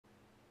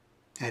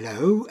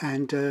Hello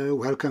and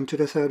welcome to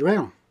the third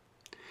rail.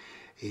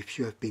 If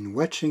you have been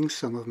watching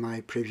some of my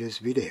previous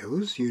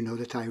videos, you know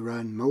that I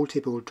run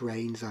multiple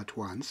trains at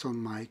once on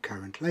my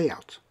current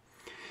layout.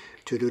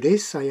 To do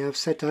this, I have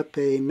set up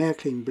a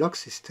Märklin block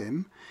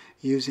system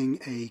using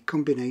a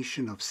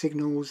combination of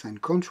signals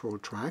and control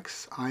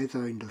tracks,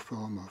 either in the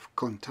form of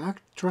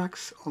contact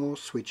tracks or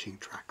switching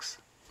tracks.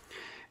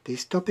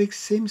 This topic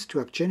seems to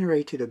have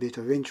generated a bit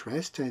of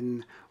interest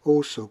and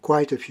also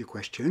quite a few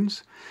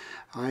questions.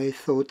 I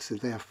thought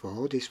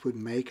therefore this would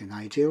make an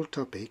ideal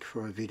topic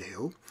for a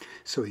video,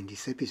 so in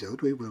this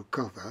episode we will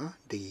cover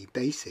the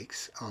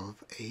basics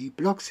of a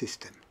block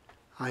system.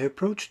 I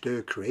approached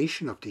the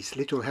creation of this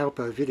little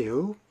helper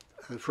video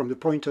from the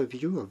point of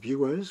view of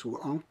viewers who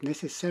aren't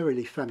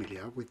necessarily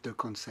familiar with the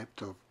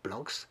concept of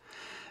blocks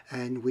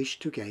and wish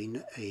to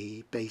gain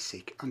a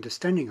basic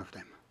understanding of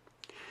them.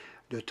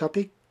 The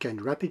topic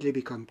can rapidly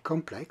become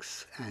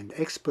complex and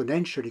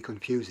exponentially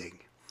confusing.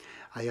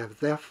 I have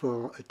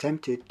therefore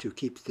attempted to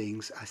keep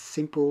things as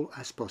simple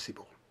as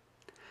possible.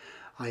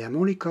 I am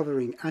only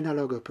covering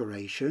analog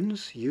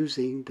operations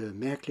using the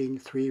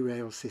Märklin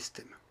 3-rail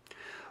system.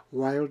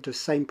 While the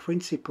same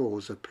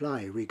principles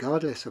apply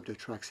regardless of the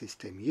track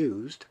system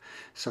used,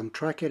 some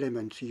track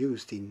elements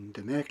used in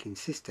the Märklin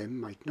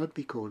system might not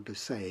be called the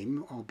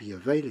same or be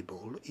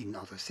available in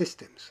other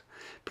systems.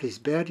 Please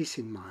bear this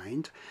in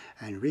mind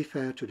and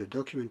refer to the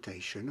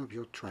documentation of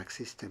your track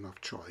system of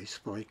choice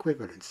for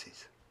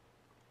equivalencies.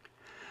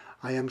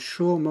 I am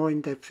sure more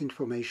in-depth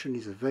information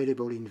is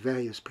available in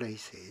various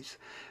places,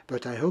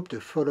 but I hope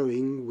the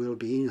following will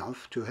be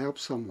enough to help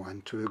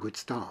someone to a good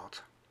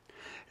start.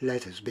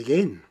 Let us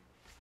begin.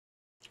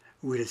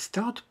 We'll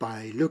start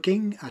by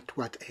looking at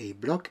what a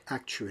block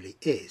actually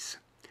is.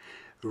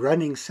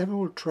 Running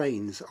several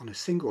trains on a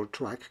single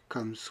track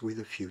comes with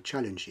a few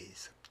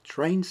challenges.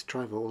 Trains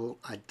travel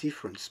at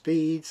different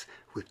speeds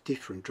with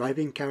different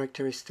driving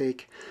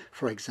characteristics.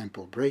 For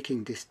example,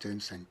 braking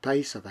distance and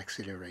pace of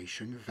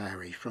acceleration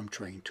vary from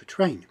train to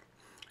train.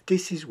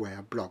 This is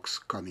where blocks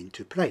come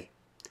into play.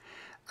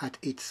 At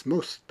its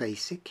most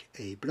basic,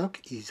 a block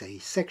is a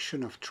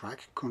section of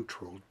track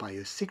controlled by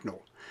a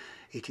signal.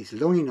 It is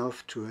long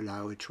enough to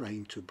allow a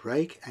train to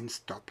brake and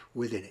stop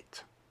within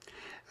it.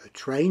 A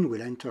train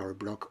will enter a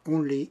block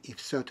only if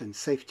certain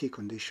safety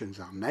conditions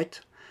are met.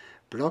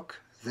 Blocks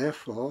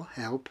therefore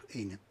help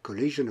in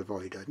collision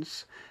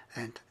avoidance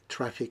and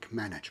traffic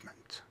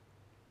management.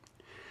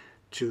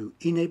 To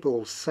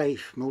enable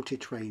safe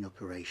multi-train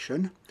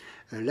operation,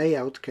 a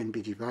layout can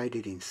be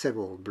divided in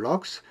several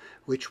blocks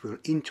which will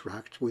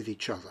interact with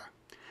each other.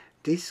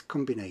 This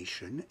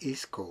combination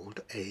is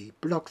called a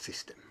block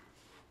system.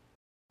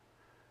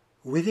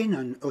 Within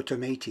an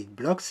automated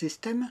block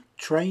system,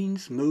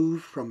 trains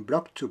move from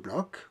block to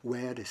block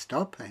where they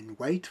stop and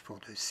wait for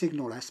the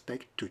signal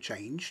aspect to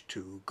change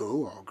to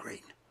go or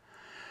green.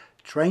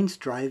 Trains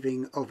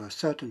driving over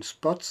certain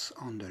spots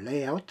on the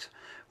layout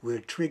will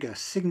trigger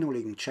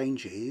signaling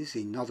changes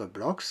in other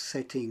blocks,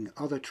 setting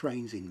other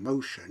trains in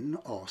motion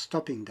or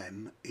stopping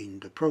them in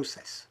the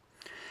process.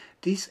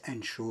 This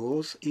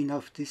ensures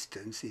enough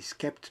distance is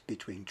kept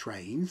between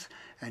trains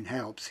and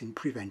helps in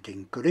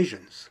preventing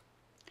collisions.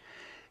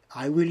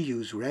 I will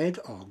use red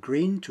or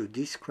green to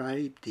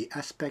describe the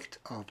aspect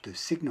of the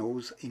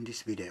signals in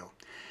this video.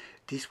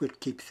 This will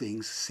keep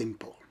things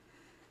simple.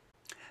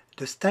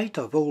 The state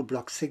of all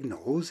block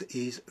signals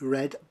is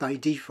red by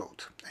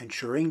default,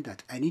 ensuring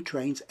that any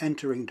trains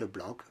entering the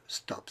block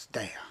stops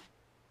there.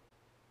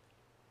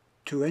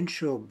 To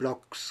ensure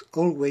blocks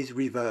always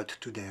revert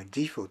to their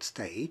default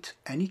state,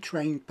 any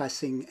train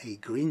passing a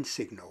green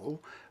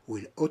signal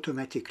will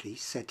automatically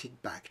set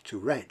it back to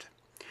red.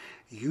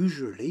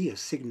 Usually a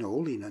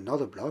signal in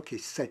another block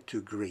is set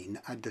to green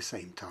at the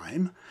same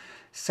time,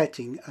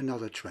 setting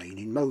another train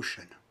in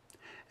motion.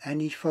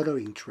 Any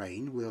following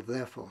train will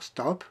therefore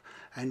stop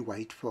and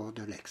wait for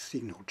the next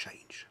signal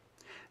change.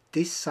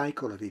 This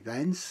cycle of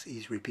events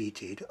is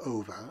repeated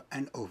over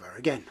and over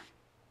again.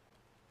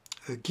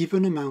 A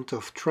given amount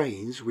of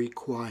trains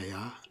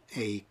require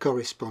a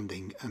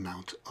corresponding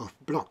amount of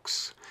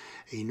blocks.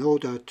 In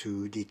order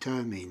to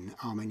determine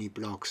how many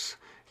blocks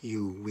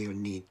you will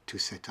need to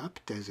set up,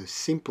 there's a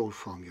simple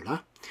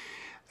formula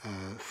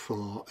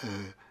for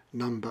a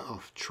number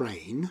of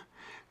train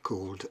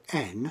called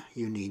n.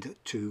 You need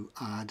to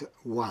add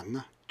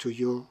 1 to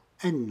your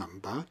n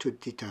number to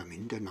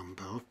determine the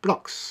number of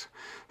blocks.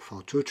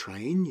 For 2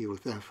 train you will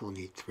therefore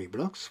need 3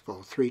 blocks,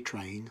 for 3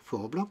 train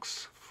 4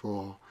 blocks,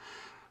 for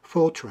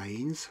 4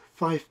 trains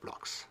 5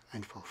 blocks,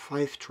 and for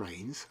 5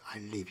 trains I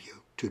leave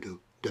you to do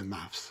the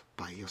maths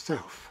by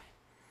yourself.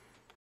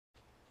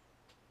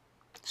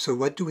 So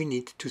what do we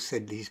need to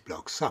set these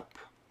blocks up?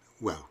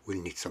 Well,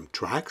 we'll need some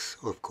tracks,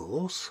 of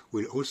course.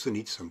 We'll also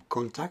need some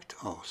contact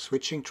or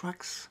switching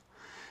tracks,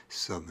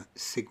 some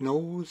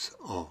signals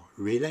or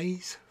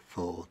relays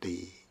for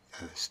the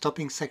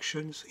stopping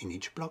sections in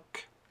each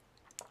block.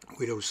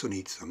 We'll also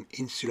need some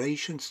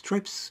insulation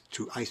strips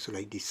to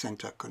isolate the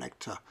center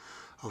connector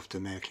of the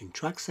Märklin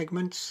track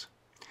segments.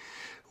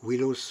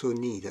 We'll also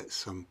need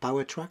some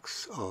power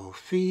tracks or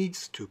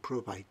feeds to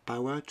provide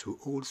power to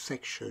all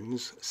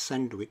sections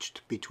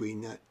sandwiched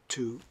between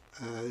two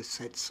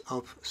sets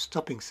of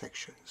stopping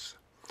sections.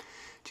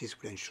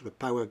 This will ensure the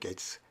power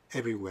gets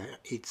everywhere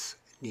it's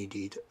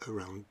needed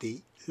around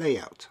the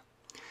layout.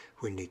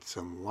 We'll need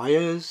some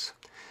wires,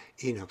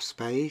 enough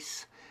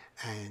space,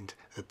 and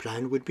a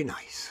plan would be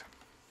nice.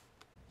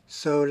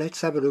 So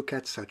let's have a look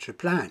at such a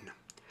plan.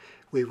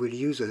 We will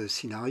use a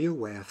scenario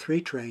where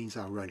 3 trains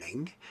are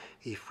running.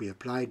 If we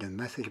apply the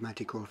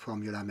mathematical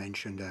formula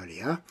mentioned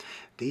earlier,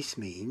 this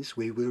means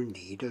we will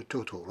need a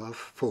total of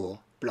 4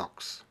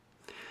 blocks.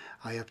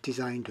 I have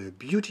designed a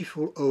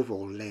beautiful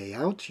oval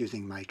layout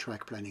using my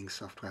track planning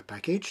software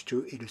package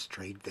to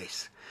illustrate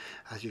this,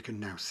 as you can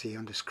now see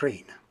on the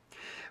screen.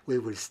 We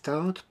will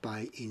start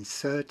by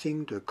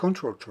inserting the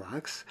control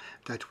tracks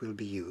that will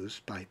be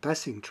used by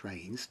passing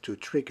trains to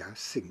trigger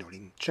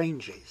signaling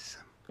changes.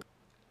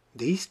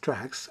 These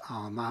tracks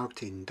are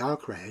marked in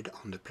dark red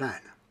on the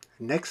plan.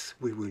 Next,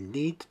 we will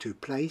need to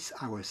place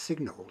our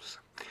signals.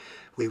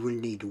 We will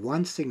need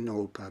 1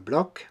 signal per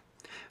block.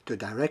 The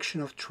direction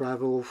of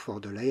travel for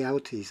the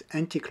layout is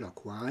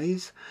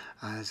anti-clockwise,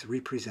 as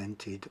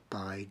represented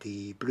by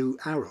the blue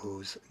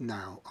arrows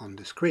now on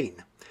the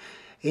screen.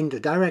 In the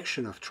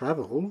direction of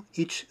travel,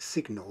 each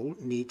signal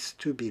needs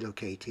to be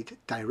located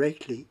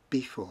directly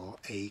before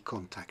a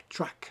contact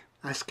track,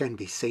 as can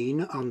be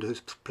seen on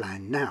the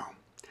plan now.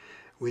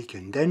 We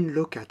can then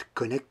look at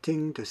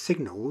connecting the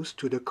signals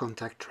to the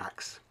contact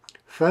tracks.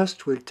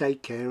 First, we'll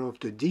take care of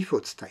the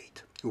default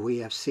state. We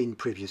have seen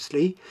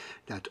previously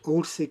that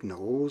all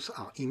signals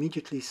are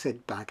immediately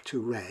set back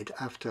to red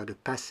after the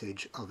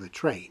passage of a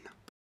train.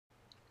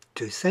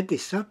 To set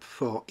this up,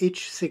 for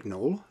each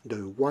signal,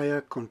 the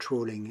wire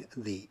controlling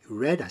the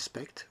red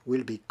aspect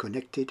will be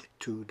connected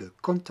to the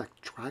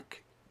contact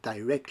track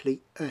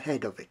directly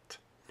ahead of it.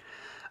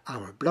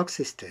 Our block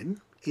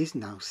system is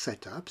now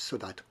set up so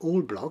that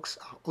all blocks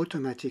are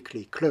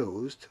automatically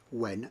closed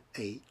when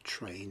a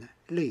train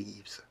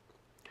leaves.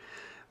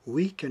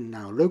 We can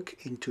now look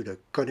into the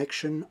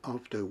connection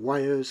of the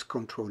wires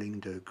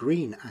controlling the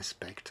green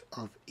aspect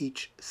of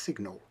each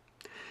signal.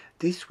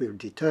 This will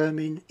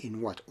determine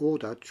in what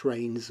order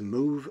trains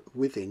move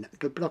within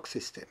the block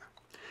system.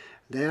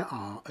 There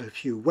are a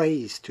few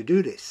ways to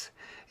do this.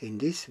 In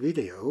this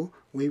video,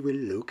 we will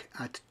look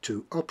at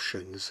 2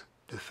 options.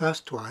 The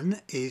first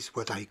one is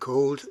what I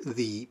called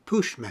the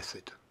push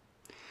method.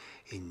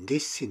 In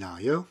this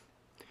scenario,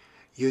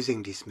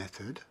 using this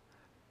method,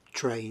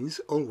 trains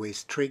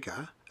always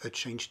trigger a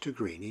change to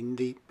green in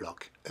the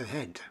block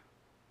ahead.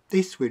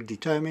 This will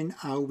determine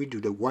how we do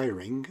the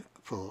wiring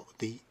for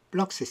the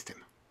block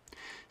system.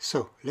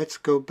 So let's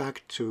go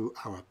back to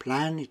our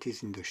plan. It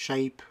is in the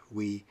shape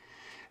we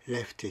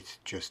left it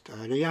just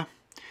earlier,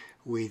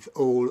 with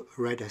all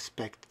red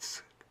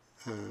aspects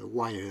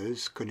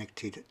wires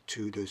connected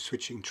to the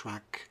switching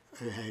track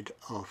ahead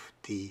of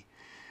the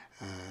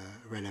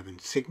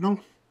relevant signal.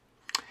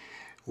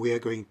 We are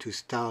going to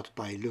start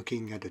by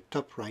looking at the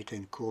top right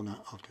hand corner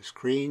of the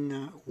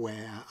screen,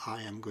 where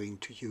I am going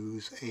to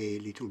use a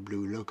little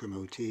blue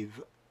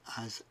locomotive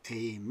as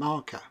a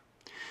marker.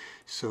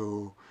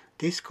 So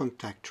this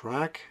contact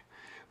track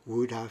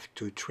would have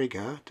to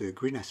trigger the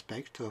green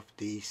aspect of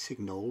the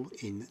signal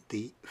in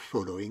the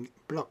following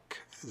block.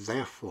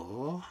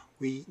 Therefore,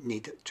 we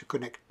need to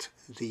connect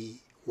the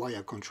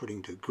wire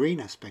controlling the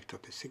green aspect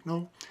of the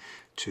signal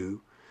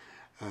to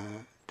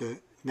the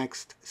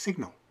next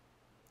signal.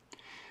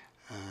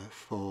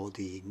 For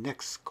the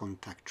next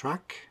contact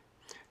track,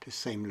 the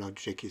same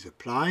logic is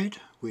applied.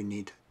 We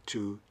need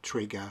to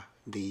trigger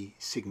the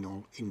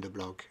signal in the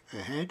block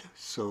ahead,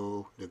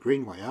 so the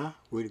green wire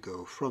will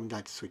go from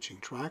that switching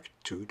track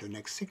to the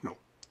next signal.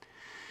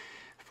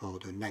 For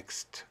the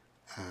next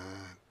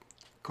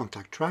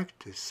contact track,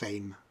 the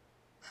same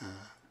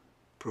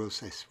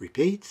process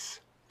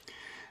repeats,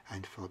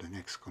 and for the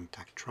next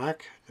contact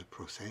track the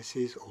process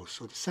is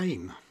also the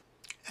same.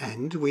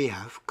 And we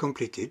have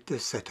completed the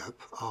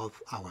setup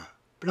of our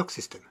block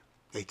system.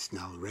 It's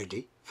now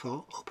ready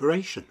for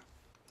operation.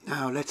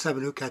 Now let's have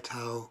a look at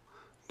how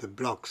the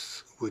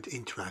blocks would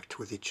interact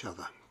with each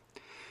other.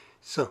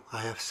 So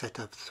I have set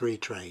up 3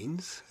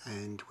 trains,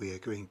 and we are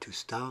going to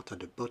start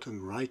at the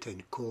bottom right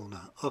hand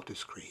corner of the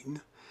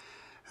screen,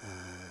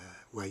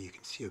 where you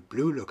can see a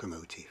blue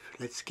locomotive.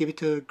 Let's give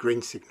it a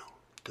green signal.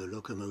 The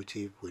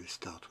locomotive will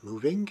start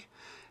moving,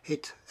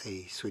 hit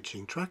a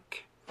switching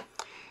track,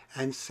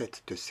 and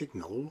set the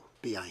signal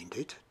behind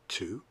it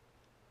to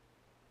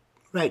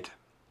red.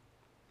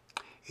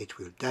 It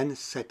will then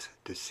set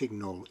the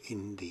signal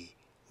in the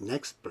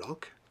next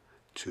block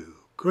to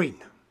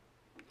green.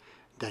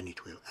 Then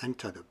it will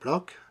enter the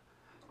block,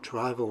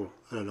 travel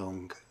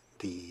along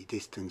the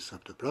distance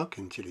of the block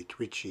until it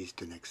reaches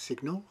the next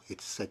signal.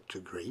 It's set to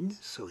green,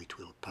 so it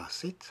will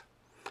pass it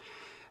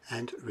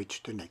and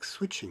reach the next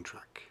switching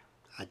track.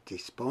 At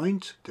this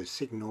point, the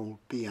signal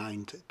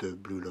behind the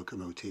blue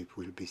locomotive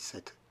will be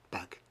set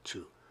back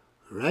to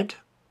red,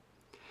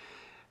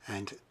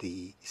 and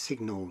the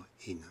signal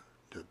in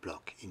the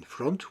block in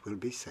front will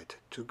be set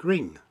to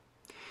green.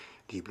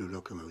 The blue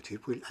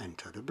locomotive will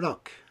enter the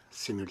block.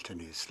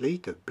 Simultaneously,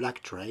 the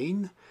black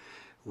train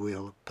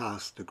will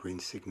pass the green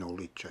signal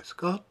it just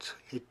got,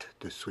 hit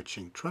the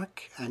switching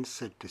track and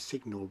set the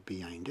signal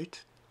behind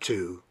it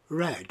to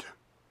red.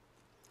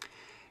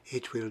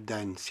 It will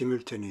then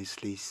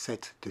simultaneously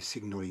set the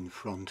signal in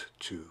front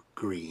to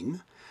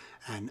green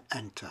and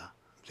enter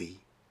the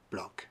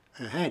block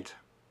ahead.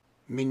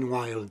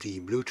 Meanwhile, the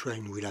blue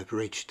train will have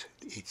reached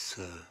its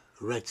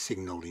red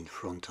signal in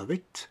front of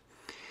it.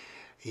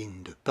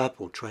 The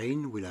purple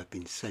train will have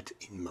been set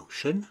in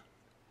motion.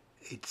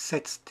 It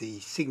sets the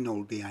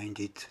signal behind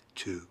it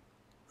to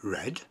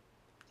red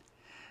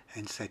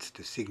and sets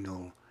the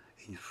signal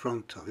in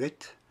front of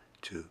it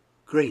to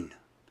green,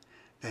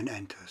 then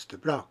enters the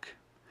block.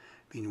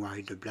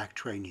 Meanwhile, the black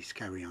train is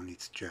carrying on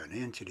its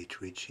journey until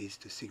it reaches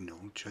the signal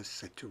just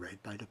set to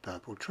red by the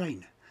purple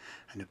train.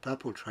 And the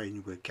purple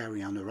train will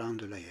carry on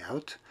around the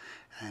layout,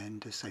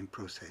 and the same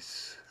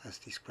process as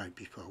described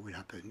before will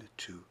happen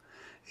to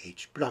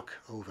each block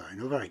over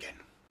and over again.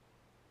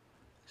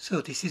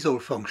 So this is all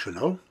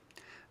functional.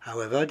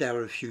 However, there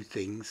are a few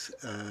things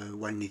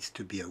one needs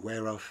to be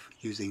aware of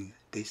using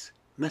this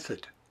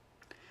method.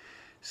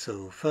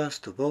 So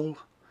first of all,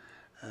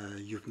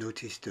 you've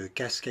noticed the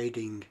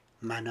cascading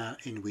manner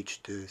in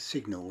which the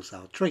signals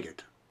are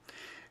triggered.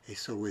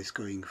 It's always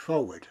going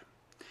forward.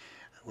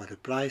 What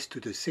applies to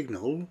the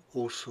signal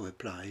also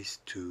applies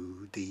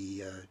to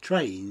the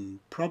train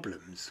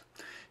problems.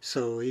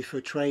 So if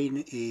a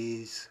train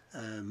is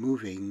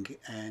moving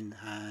and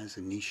has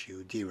an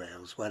issue,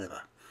 derails,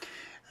 whatever,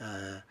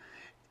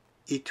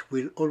 it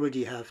will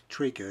already have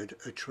triggered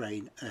a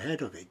train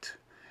ahead of it,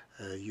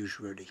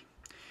 usually.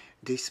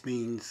 This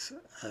means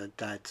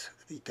that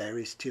there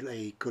is still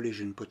a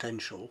collision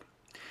potential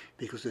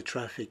because the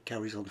traffic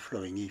carries on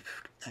flowing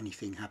if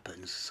anything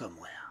happens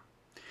somewhere.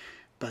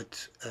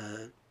 But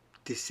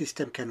this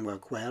system can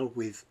work well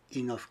with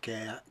enough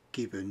care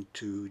given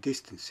to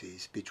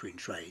distances between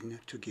trains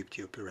to give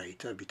the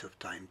operator a bit of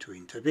time to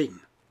intervene.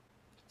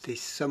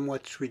 This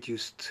somewhat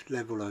reduced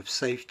level of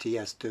safety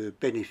has the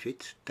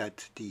benefit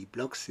that the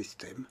block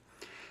system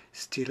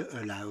still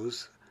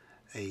allows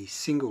a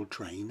single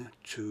train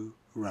to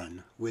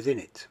run within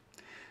it.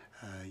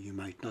 You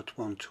might not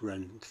want to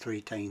run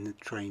 3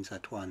 trains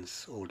at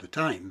once all the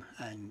time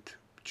and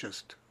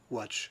just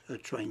watch a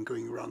train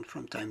going around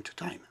from time to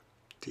time.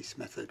 This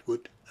method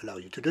would allow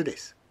you to do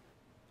this.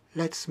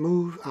 Let's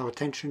move our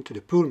attention to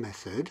the pull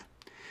method.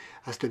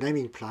 As the name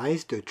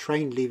implies, the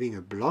train leaving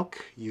a block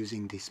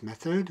using this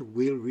method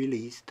will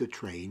release the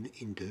train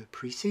in the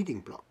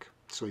preceding block.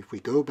 So if we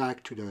go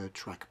back to the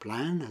track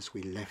plan as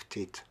we left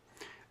it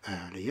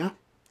earlier,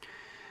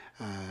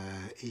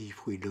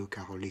 if we look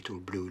at our little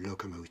blue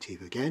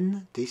locomotive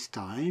again, this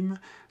time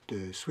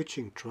the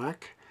switching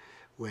track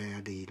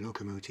where the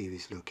locomotive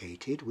is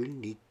located will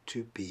need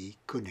to be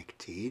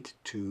connected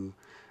to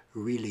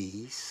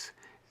release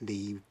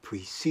the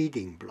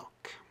preceding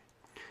block.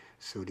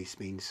 So this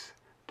means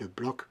the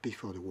block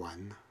before the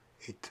one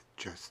it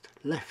just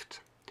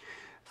left,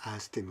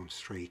 as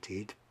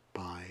demonstrated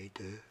by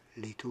the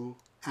little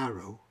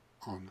arrow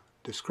on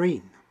the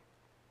screen.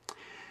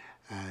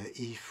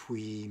 If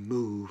we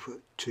move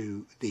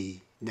to the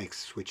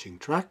next switching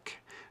track,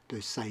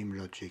 the same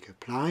logic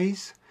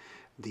applies.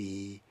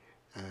 The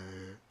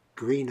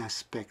green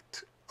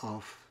aspect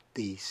of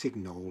the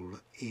signal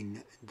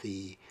in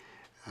the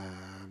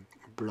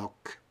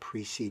block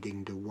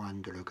preceding the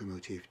one the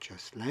locomotive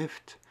just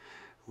left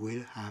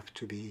will have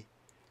to be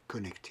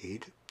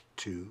connected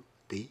to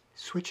the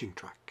switching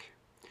track.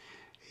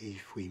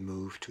 If we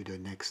move to the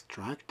next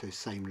track, the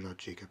same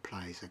logic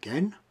applies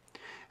again.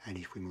 And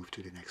if we move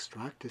to the next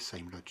track, the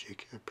same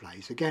logic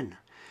applies again.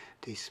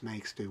 This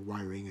makes the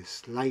wiring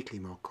slightly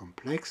more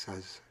complex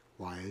as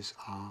wires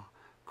are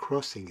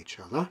crossing each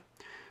other,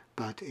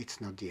 but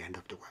it's not the end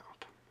of the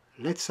world.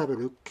 Let's have a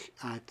look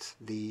at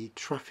the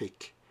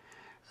traffic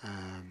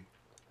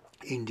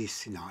in this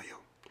scenario.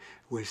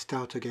 We'll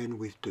start again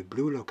with the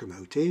blue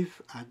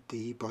locomotive at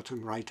the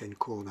bottom right hand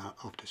corner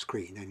of the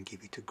screen and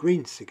give it a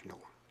green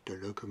signal. The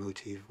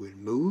locomotive will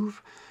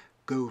move,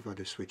 go over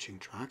the switching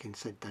track and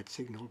set that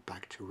signal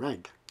back to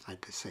red.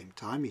 At the same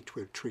time, it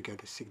will trigger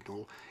the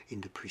signal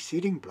in the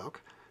preceding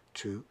block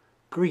to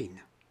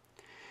green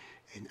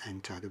and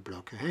enter the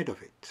block ahead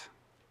of it.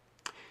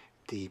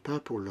 The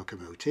purple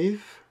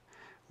locomotive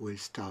will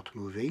start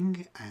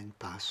moving and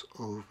pass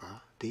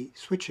over the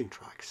switching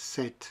track,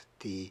 set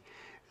the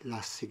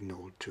last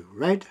signal to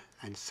red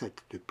and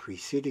set the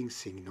preceding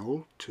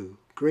signal to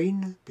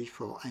green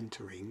before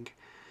entering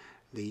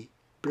the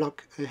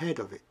block ahead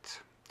of it.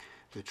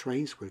 The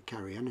trains will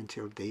carry on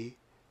until they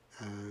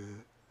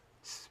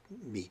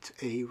meet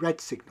a red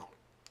signal.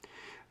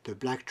 The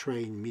black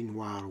train,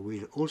 meanwhile,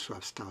 will also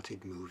have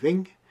started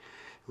moving.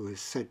 Will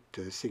set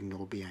the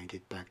signal behind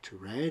it back to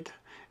red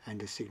and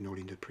the signal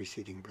in the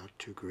preceding block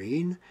to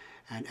green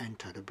and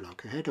enter the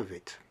block ahead of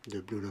it.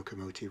 The blue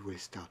locomotive will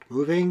start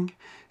moving,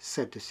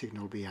 set the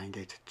signal behind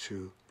it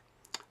to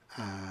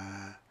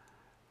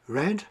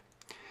red,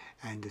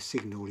 and the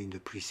signal in the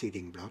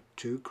preceding block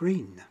to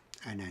green,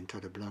 and enter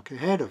the block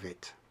ahead of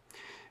it.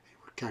 It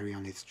will carry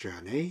on its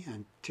journey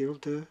until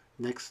the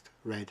next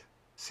red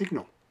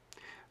signal.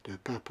 The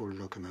purple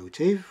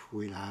locomotive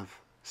will have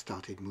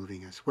started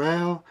moving as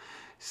well,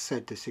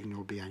 set the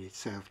signal behind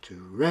itself to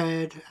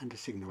red and the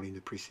signal in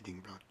the preceding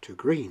block to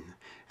green,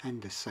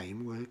 and the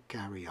same will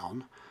carry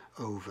on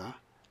over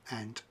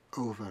and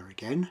over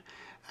again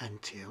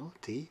until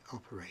the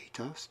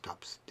operator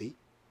stops the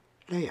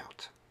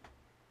layout.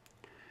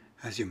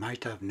 As you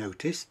might have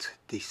noticed,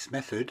 this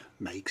method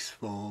makes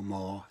for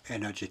more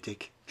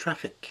energetic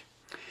traffic.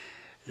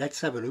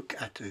 Let's have a look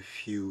at a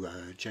few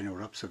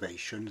general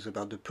observations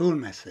about the pull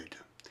method.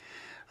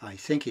 I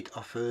think it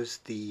offers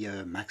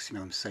the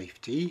maximum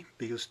safety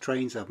because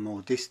trains have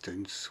more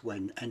distance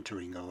when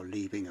entering or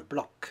leaving a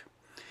block.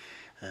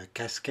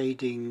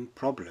 Cascading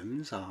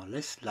problems are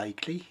less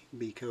likely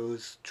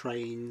because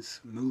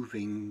trains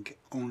moving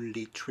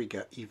only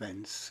trigger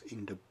events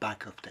in the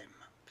back of them.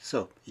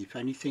 So if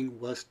anything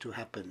was to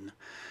happen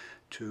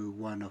to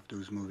one of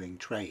those moving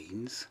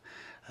trains,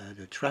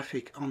 the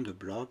traffic on the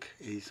block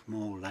is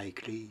more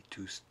likely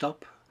to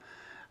stop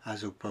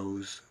as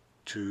opposed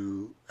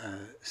to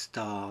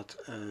start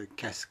a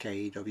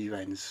cascade of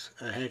events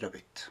ahead of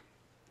it.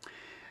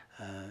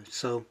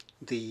 So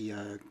the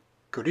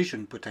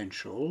collision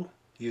potential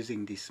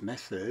using this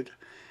method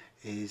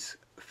is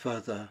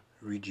further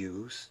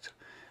reduced,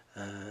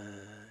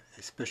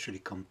 especially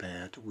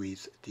compared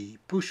with the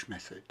push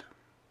method.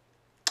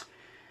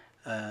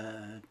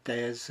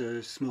 There's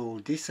a small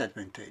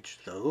disadvantage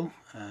though,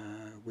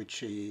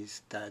 which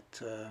is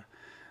that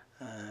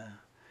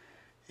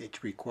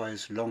it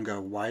requires longer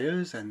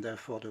wires and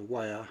therefore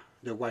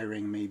the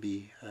wiring may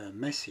be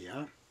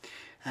messier,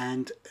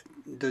 and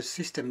the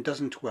system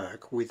doesn't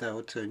work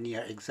without a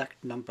near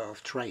exact number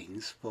of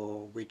trains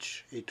for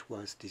which it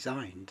was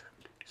designed.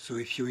 So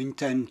if you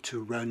intend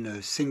to run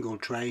a single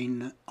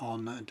train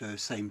on the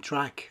same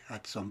track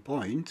at some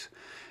point,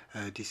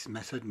 this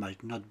method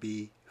might not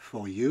be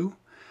for you,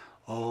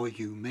 or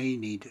you may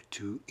need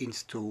to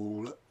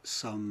install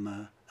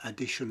some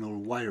additional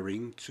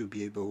wiring to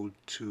be able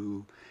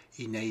to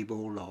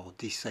enable or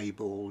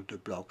disable the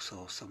blocks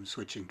or some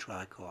switching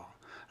track, or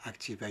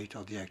activate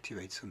or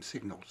deactivate some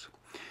signals.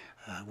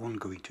 I won't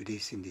go into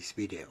this in this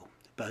video,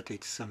 but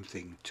it's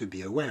something to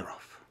be aware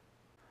of.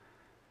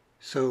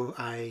 So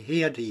I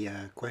hear the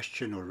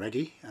question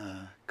already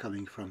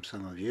coming from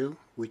some of you: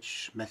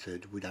 which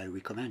method would I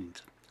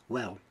recommend?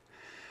 Well,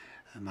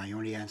 my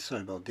only answer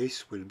about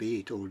this will be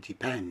it all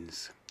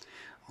depends.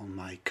 On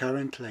my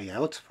current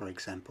layout, for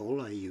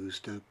example, I use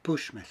the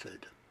push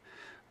method.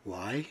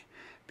 Why?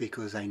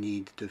 Because I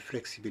need the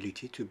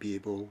flexibility to be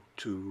able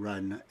to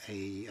run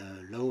a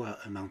lower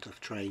amount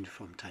of train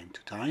from time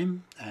to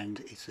time, and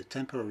it's a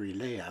temporary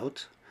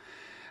layout.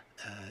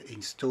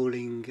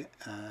 Installing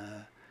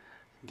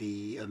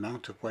the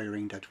amount of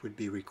wiring that would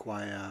be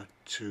required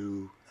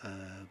to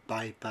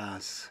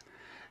bypass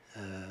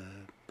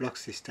block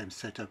system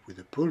setup with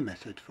a pull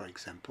method, for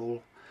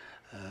example,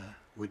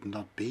 would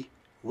not be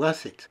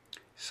worth it.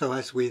 So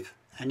as with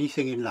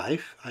anything in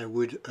life, I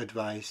would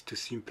advise to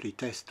simply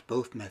test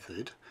both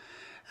methods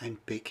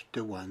and pick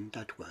the one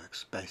that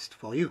works best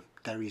for you.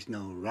 There is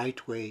no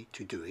right way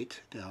to do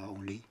it, there are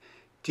only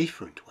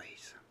different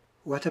ways.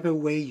 Whatever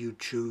way you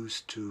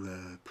choose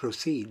to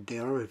proceed,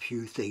 there are a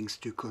few things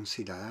to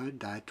consider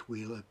that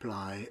will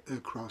apply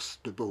across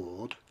the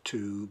board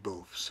to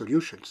both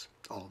solutions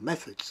or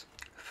methods.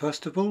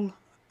 First of all,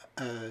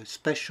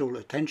 special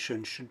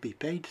attention should be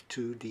paid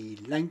to the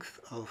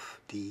length of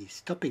the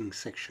stopping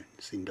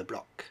sections in the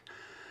block.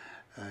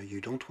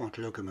 You don't want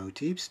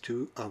locomotives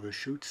to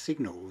overshoot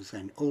signals,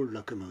 and all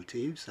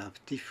locomotives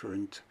have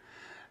different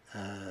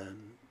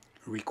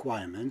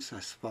requirements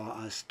as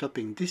far as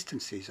stopping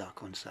distances are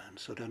concerned,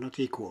 so they're not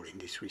equal in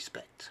this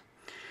respect.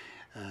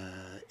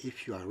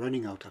 If you are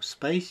running out of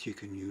space, you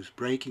can use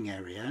braking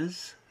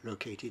areas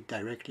located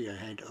directly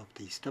ahead of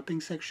the stopping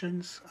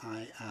sections.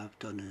 I have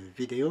done a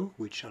video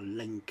which I'll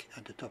link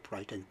at the top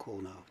right hand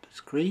corner of the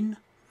screen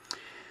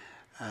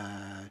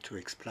to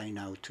explain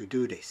how to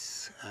do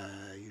this.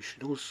 You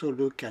should also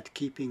look at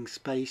keeping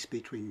space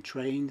between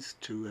trains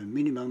to a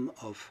minimum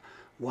of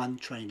one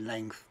train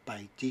length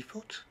by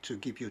default, to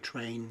give your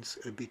trains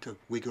a bit of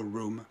wiggle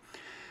room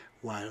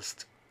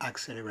whilst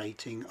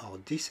accelerating or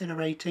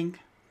decelerating,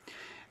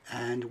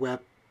 and where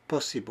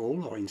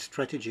possible or in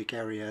strategic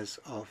areas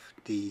of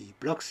the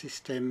block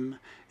system,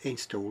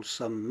 install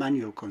some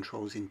manual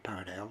controls in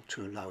parallel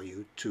to allow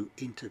you to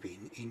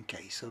intervene in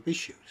case of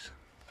issues.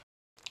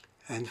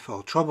 And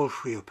for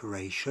trouble-free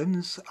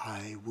operations,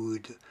 I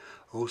would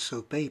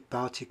also pay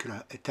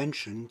particular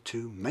attention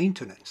to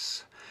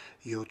maintenance.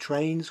 Your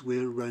trains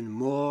will run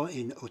more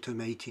in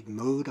automated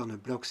mode on a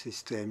block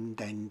system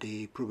than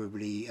they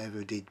probably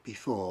ever did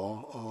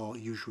before or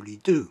usually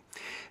do.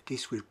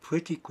 This will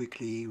pretty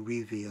quickly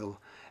reveal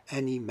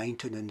any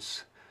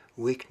maintenance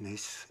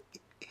weakness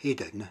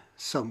hidden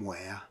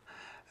somewhere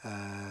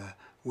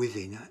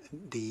within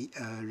the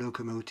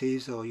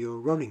locomotives or your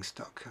rolling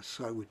stock.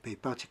 So I would pay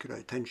particular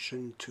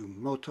attention to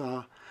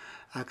motor,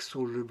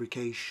 axle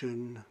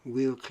lubrication,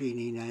 wheel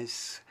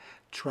cleanliness,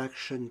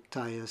 traction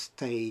tire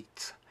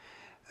state,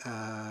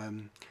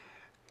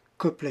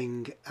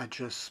 coupling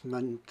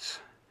adjustment,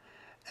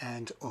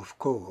 and of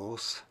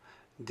course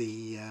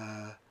the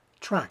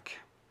track.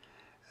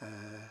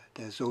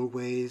 There's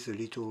always a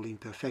little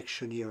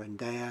imperfection here and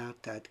there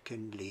that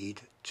can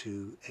lead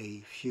to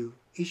a few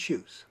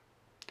issues.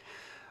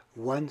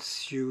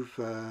 Once you've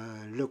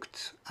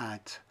looked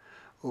at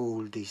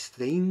all these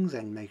things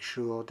and make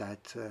sure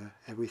that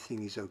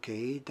everything is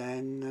okay,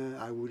 then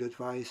I would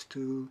advise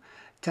to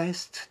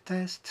test,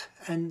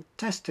 and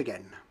test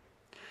again.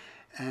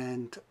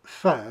 And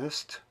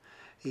first,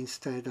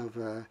 instead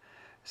of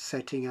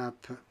setting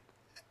up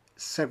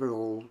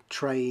several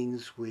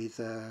trains with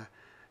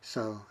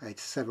so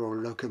it's several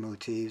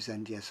locomotives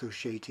and the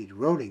associated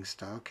rolling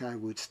stock, I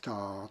would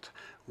start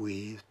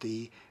with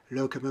the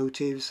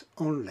locomotives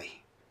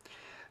only.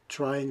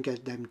 Try and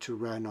get them to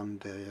run on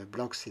the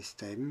block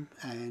system,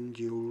 and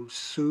you'll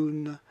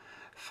soon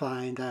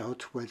find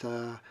out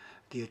whether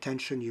the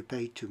attention you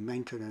paid to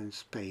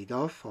maintenance paid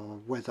off or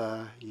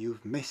whether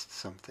you've missed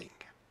something.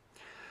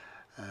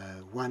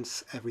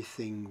 Once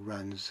everything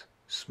runs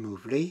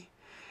smoothly,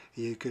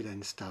 you could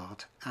then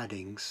start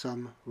adding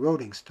some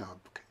rolling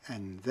stock,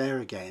 and there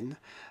again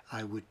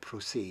I would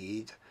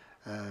proceed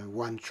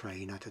one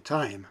train at a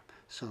time.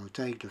 So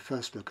take the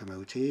first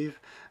locomotive,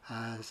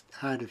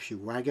 add a few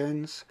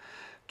wagons,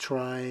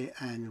 try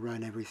and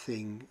run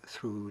everything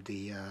through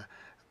the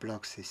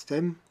block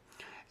system.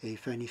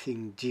 If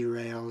anything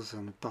derails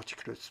on a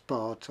particular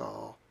spot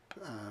or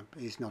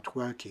is not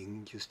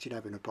working, you still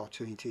have an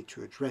opportunity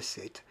to address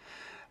it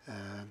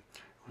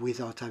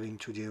without having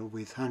to deal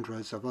with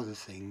hundreds of other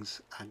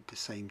things at the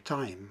same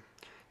time.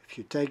 If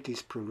you take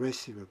this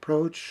progressive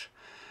approach,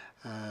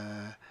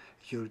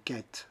 you'll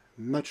get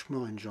much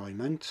more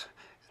enjoyment,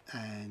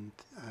 and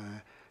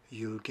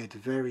you'll get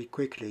very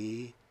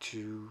quickly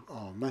to,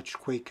 or much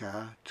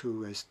quicker,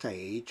 to a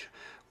stage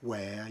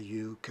where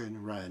you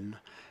can run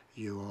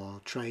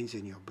your trains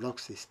in your block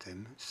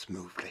system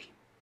smoothly.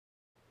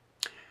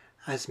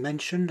 As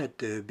mentioned at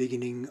the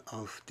beginning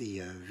of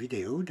the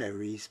video,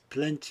 there is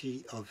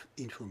plenty of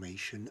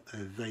information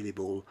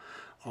available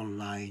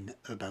online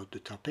about the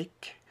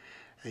topic.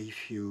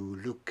 If you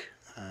look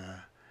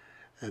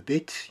a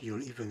bit,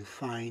 you'll even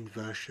find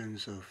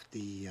versions of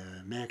the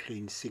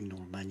Märklin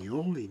signal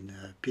manual in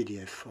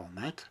PDF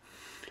format.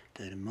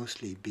 They'll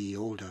mostly be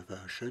older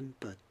version,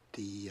 but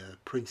the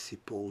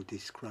principle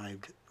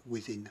described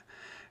within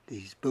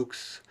these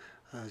books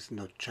has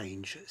not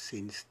changed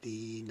since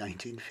the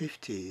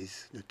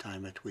 1950s, the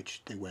time at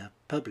which they were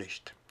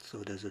published. So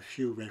there's a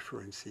few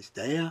references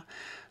there.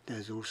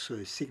 There's also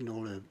a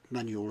signal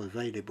manual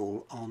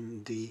available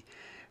on the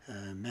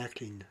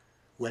Märklin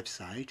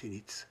website in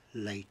its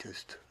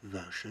latest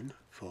version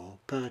for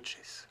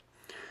purchase.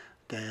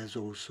 There's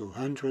also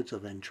hundreds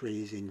of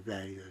entries in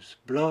various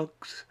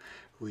blogs,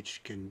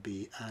 which can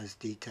be as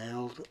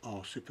detailed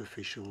or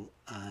superficial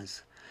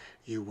as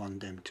you want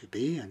them to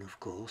be, and of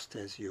course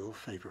there's your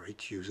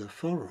favorite user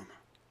forum.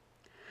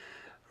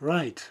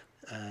 Right,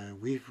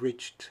 we've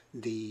reached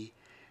the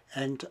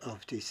end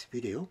of this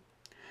video.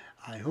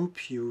 I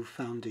hope you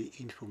found the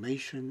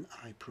information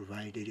I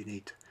provided in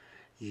it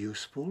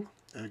useful.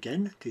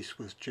 Again, this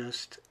was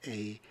just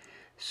a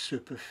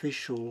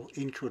superficial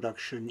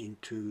introduction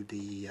into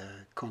the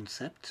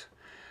concept,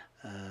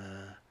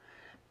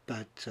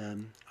 but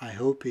I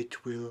hope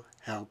it will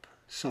help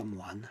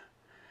someone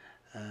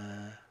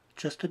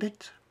just a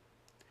bit.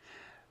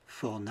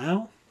 For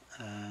now,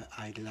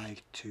 I'd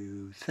like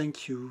to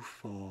thank you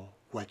for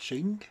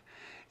watching.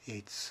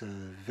 It's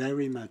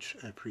very much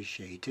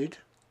appreciated.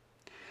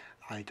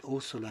 I'd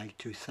also like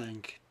to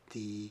thank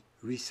the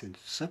recent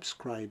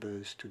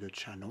subscribers to the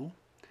channel.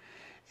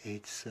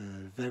 It's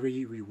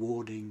very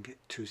rewarding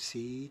to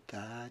see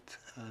that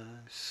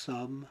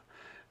some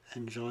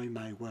enjoy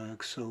my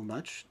work so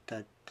much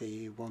that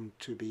they want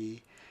to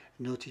be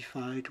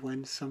notified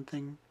when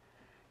something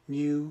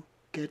new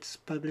gets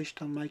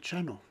published on my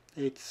channel.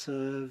 It's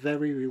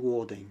very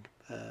rewarding.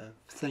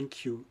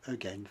 Thank you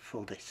again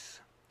for this.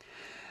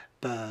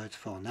 But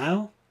for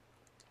now,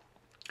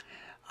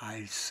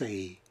 I'll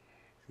say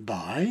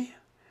bye,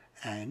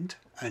 and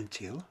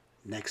until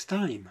next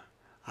time.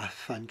 Have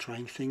fun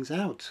trying things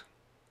out.